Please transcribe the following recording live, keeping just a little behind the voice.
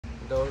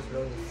those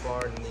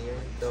far and near,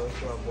 those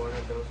who are born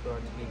and those who are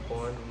to be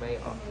born, may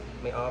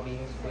all be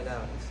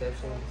without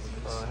exception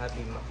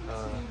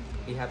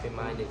be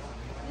happy-minded.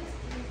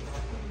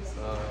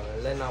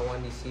 Let not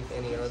one deceive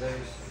any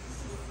others,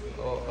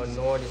 or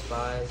nor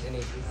despise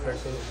any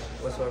person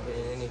whatsoever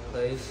in any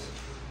place.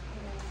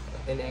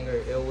 In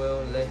anger, ill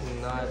will, let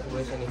him not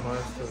wish any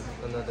harm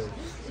to another.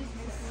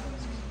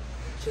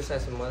 Just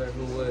as a mother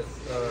who would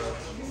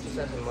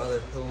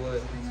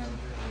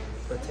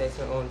protect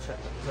her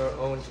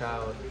own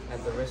child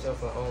at the risk of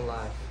her own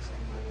life,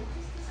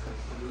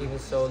 even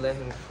so let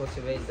him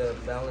cultivate the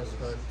balanced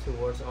heart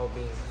towards all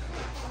beings.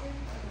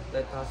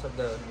 Let thoughts of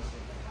the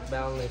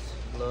boundless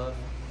love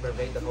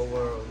pervade the whole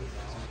world,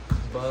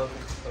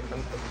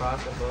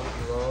 across,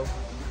 above, below,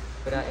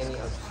 without any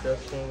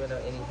obstruction,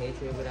 without any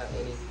hatred, without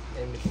any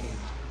enmity.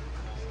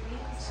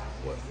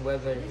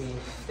 Whether he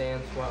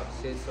stands, walks,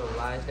 sits, or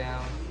lies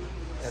down,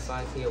 and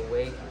finds he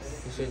awake,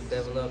 he should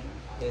develop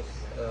his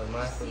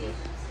mindfulness.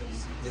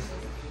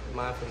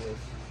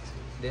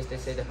 This they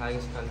say the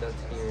highest conduct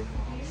here,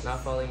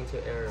 not falling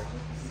into error.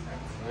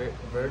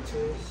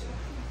 Virtuous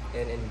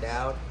and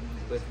endowed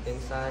with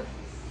insight,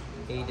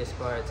 he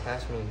discard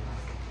attachment.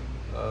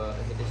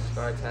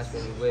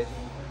 With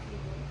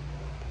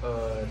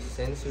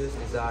sensuous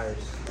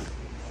desires.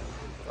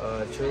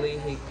 Truly,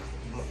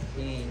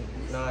 he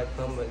not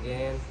coming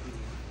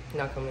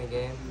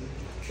again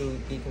to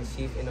be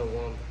conceived in a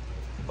womb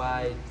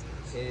by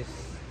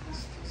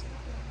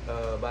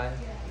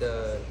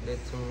the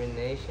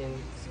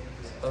determination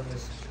of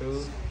his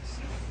truth.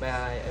 May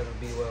I ever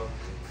be well.